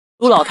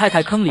如老太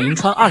太坑李银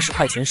川20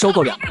块钱收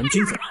购2盆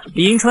君子兰，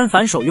李银川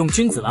反手用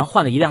君子兰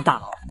换了一辆大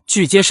劳。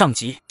据接上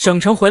集，省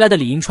城回来的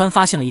李银川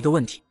发现了一个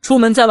问题：出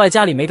门在外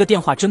家里没个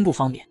电话真不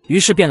方便，于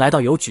是便来到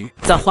邮局。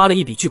在花了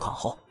一笔巨款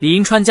后，李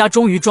银川家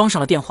终于装上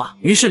了电话，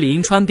于是李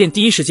银川便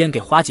第一时间给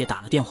花姐打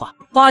了电话。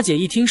花姐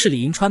一听是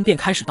李银川，便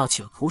开始倒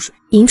起了苦水。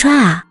银川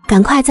啊，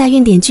赶快再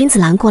运点君子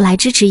兰过来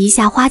支持一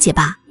下花姐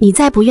吧，你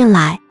再不运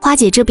来，花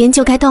姐这边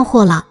就该断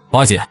货了。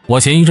花姐，我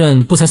前一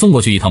阵不才送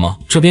过去一趟吗？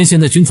这边现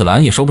在君子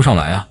兰也收不上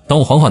来啊，等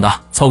我缓缓的，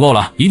凑够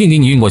了一定给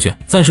你运过去。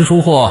暂时出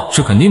货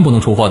是肯定不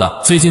能出货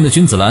的，最近的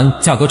君子兰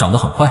价格涨得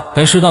很快，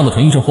该适当的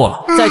囤一阵货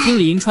了。在听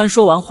李银川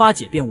说完，花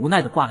姐便无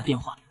奈的挂了电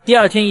话。第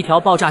二天，一条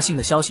爆炸性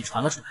的消息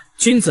传了出来，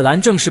君子兰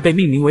正式被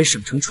命名为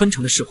省城春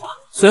城的市花。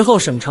随后，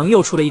省城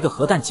又出了一个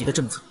核弹级的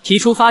政策，提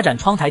出发展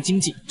窗台经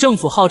济，政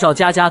府号召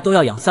家家都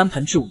要养3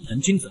盆至5盆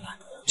君子兰。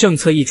政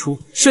策一出，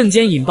瞬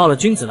间引爆了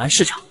君子兰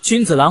市场，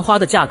君子兰花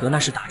的价格那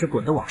是打着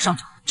滚的往上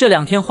涨。这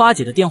2天花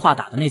姐的电话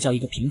打的那叫一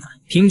个频繁，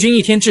平均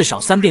一天至少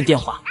3遍电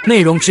话，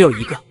内容只有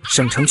一个：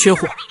省城缺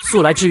货，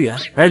速来支援。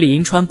而李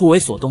银川不为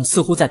所动，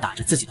似乎在打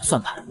着自己的算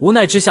盘。无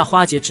奈之下，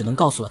花姐只能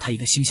告诉了他一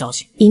个新消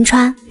息：银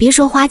川，别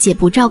说花姐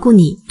不照顾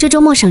你，这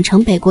周末省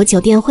城北国酒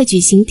店会举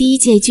行第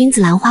1届君子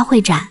兰花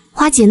卉展，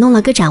花姐弄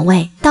了个展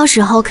位，到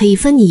时候可以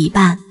分你一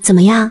半，怎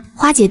么样？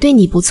花姐对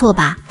你不错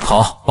吧？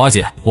好，花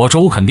姐，我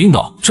周五肯定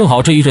到，正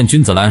好这一阵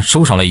君子兰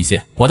收上来一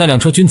些，我带2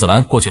车君子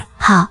兰过去。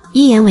好，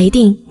一言为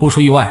定。不出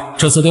意外，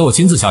这次得我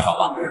亲自下场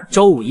了。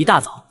周五一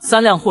大早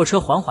，3辆货车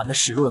缓缓地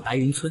驶入了白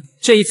云村。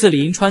这一次，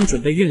李银川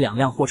准备运2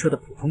辆货车的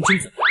普通君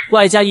子兰，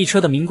外加1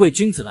车的名贵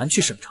君子兰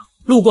去省城。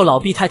路过老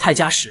毕太太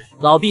家时，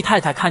老毕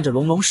太太看着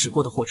隆隆驶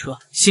过的货车，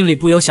心里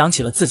不由想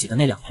起了自己的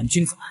那2盆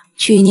君子兰。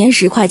去年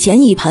10块钱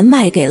一盆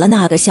卖给了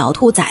那个小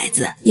兔崽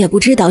子，也不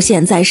知道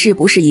现在是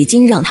不是已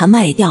经让他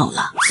卖掉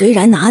了。虽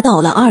然拿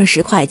到了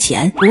20块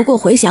钱，不过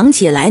回想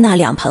起来那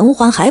2盆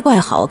花还怪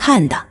好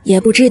看的，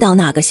也不知道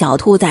那个小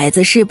兔崽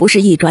子是不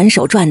是一转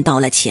手赚到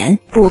了钱。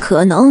不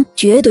可能，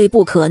绝对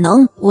不可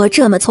能！我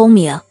这么聪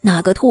明，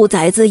那个兔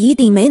崽子一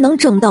定没能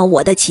挣到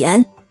我的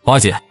钱。花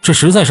姐，这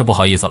实在是不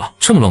好意思了，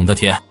这么冷的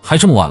天，还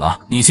这么晚了，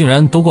你竟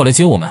然都过来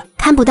接我们。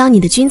看不到你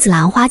的君子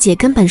兰，花姐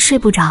根本睡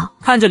不着。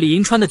看着李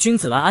银川的君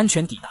子兰安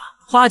全抵达，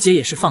花姐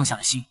也是放下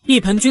了心。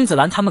1盆君子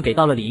兰他们给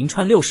到了李银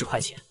川60块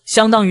钱，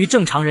相当于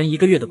正常人1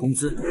个月的工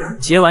资。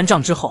结完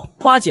账之后，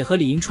花姐和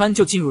李银川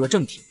就进入了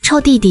正题。臭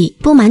弟弟，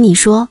不瞒你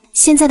说，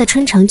现在的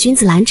春城君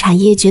子兰产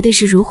业绝对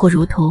是如火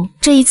如荼。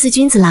这一次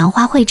君子兰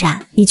花卉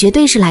展，你绝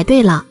对是来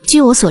对了。据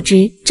我所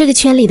知，这个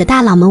圈里的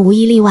大佬们无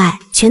一例外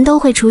全都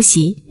会出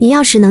席。你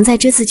要是能在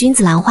这次君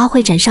子兰花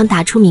卉展上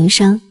打出名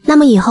声，那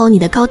么以后你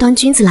的高端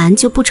君子兰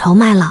就不愁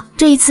卖了。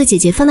这一次姐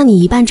姐分了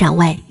你1半展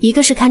位，一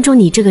个是看中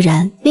你这个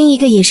人，另一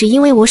个也是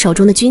因为我手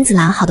中的君子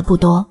兰好的不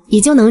多，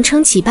也就能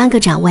撑起半个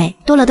展位，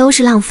多了都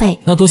是浪费。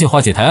那多谢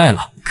花姐抬爱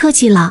了。客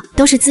气了，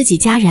都是自己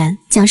家人，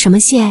讲什么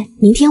谢？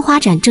明天花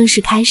展正式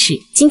开始，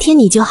今天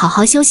你就好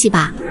好休息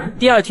吧。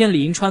第2天，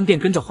李银川便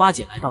跟着花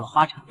姐来到了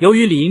花展。由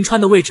于李银川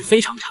的位置非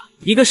常差，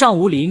一个上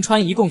午李银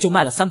川一共就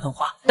卖了3盆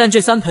花，但这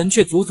3盆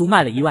却足足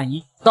卖了1万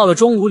1。到了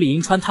中午，李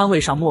银川摊位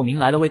上莫名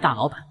来了位大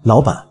老板。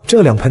老板，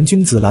这2盆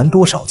君子兰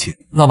多少钱？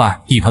老板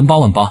，1盆8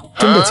万8。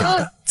真的假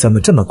的？怎么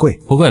这么贵？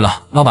不贵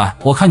了，老板，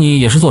我看你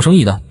也是做生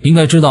意的，应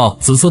该知道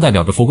紫色代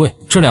表着富贵，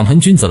这2盆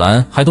君子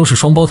兰还都是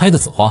双胞胎的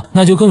紫花，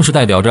那就更是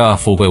代表着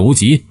富贵无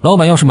极。老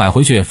板要是买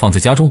回去放在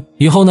家中，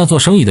以后呢做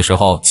生意的时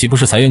候岂不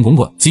是财源滚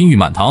滚，金玉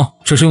满堂？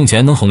这是用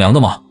钱能衡量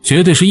的吗？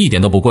绝对是一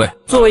点都不贵。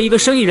作为一个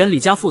生意人，李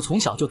家富从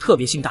小就特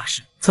别信大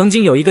师，曾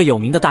经有一个有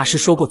名的大师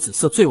说过紫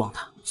色最旺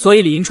他，所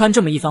以李银川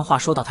这么一番话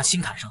说到他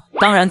心坎上，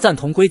当然赞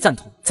同归赞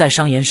同，在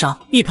商言商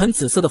，1盆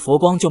紫色的佛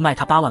光就卖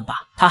他8万8，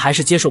他还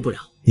是接受不了。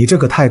你这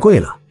个太贵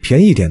了，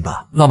便宜点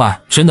吧。老板，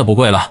真的不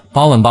贵了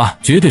，8万8，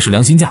绝对是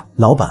良心价。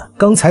老板，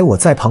刚才我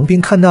在旁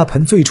边看那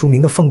盆最出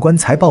名的凤冠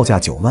才报价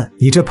9万，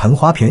你这盆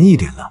花便宜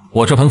点了。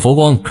我这盆佛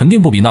光肯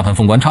定不比那盆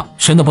凤冠差，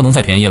真的不能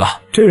再便宜了。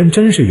这人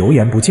真是油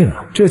盐不进了，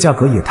这价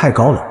格也太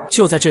高了。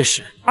就在这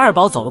时，二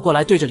宝走了过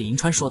来，对着李银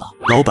川说道：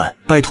老板，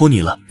拜托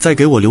你了，再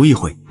给我留一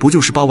会，不就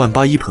是8万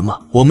8一盆吗？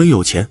我们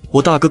有钱，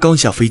我大哥刚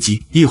下飞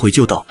机，一会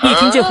就到。一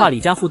听这话，李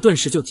家富顿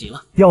时就急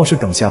了。要是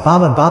等下8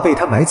万8被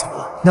他买走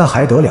了，那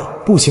还得了？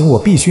不行，我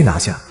必须拿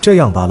下。这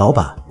样吧，老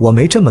板，我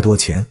没这么多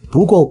钱，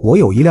不过我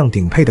有1辆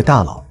顶配的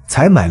大佬，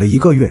才买了1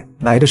个月，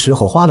买的时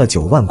候花了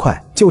9万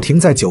块，就停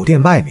在酒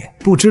店外面，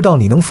不知道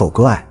你能否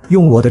割爱，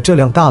用我的这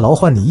辆大劳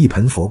换你1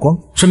盆佛光。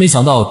真没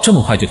想到这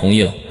么快就同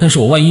意了，但是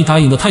我万一答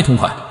应的太痛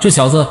快，这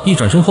小子一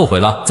转身后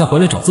悔了，再回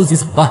来找自己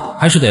怎么办？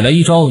还是得来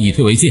一招以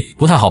退为进，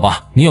不太好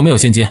吧？你有没有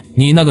现金？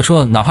你那个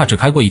车哪怕只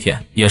开过1天，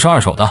也是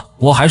二手的，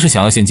我还是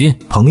想要现金。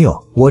朋友，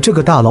我这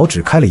个大劳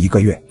只开了1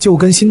个月，就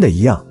跟新的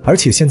一样，而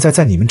且现在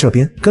在你们这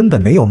边根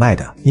本没有卖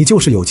的，你就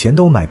是有钱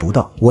都买不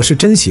到。我是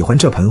真喜欢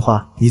这盆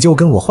花，你就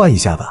跟我换一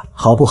下吧。吧，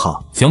好不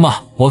好？行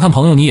吧，我看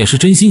朋友你也是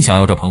真心想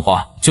要这盆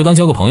花，就当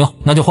交个朋友，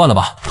那就换了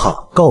吧。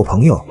好，够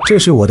朋友，这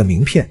是我的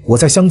名片，我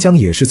在湘江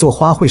也是做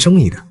花卉生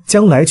意的，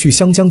将来去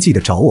湘江记得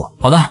找我。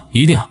好的，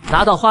一定。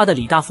拿到花的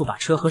李大富把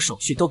车和手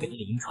续都给了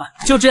李银川，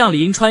就这样，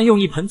李银川用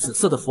一盆紫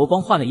色的佛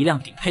光换了一辆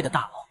顶配的大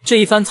老。这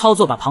一番操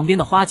作把旁边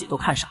的花姐都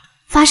看傻了。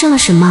发生了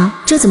什么？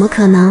这怎么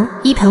可能？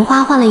一盆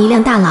花换了一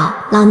辆大老，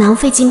老娘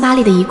费劲巴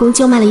力的一共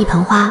就卖了一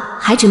盆花，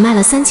还只卖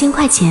了3000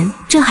块钱，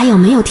这还有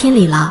没有天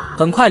理了？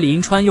很快，李银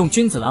川用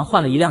君子兰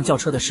换了一辆轿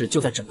车的事就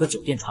在整个酒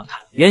店传开，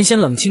原先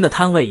冷清的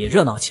摊位也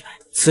热闹起来。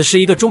此时，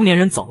一个中年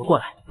人走了过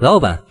来。老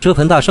板，这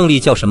盆大胜利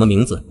叫什么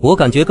名字？我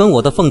感觉跟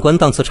我的凤冠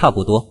档次差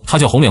不多。她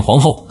叫红脸皇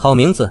后。好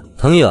名字。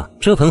腾爷，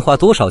这盆花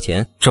多少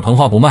钱？这盆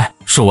花不卖，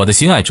是我的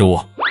心爱之物。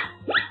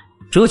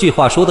这句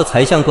话说的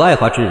才像个爱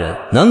花之人，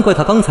难怪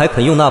他刚才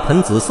肯用那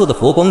盆紫色的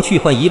佛光去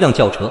换一辆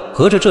轿车，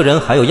合着这人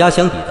还有压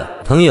箱底的。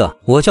腾爷，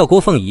我叫郭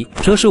凤仪，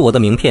这是我的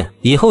名片，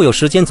以后有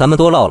时间咱们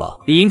多唠唠。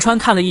李银川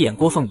看了一眼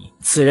郭凤仪，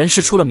此人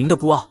是出了名的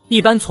孤傲，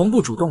一般从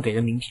不主动给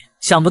人名片，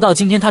想不到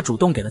今天他主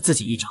动给了自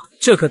己一张，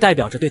这可代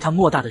表着对他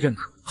莫大的认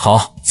可。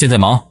好，现在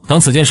忙，等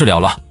此件事了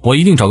了，我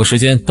一定找个时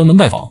间登门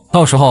拜访，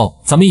到时候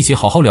咱们一起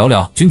好好聊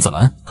聊君子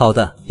兰。好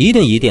的，一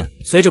定一定。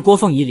随着郭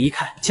凤仪离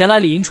开，前来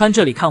李银川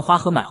这里看花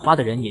和买花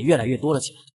的人也越来越多了起来。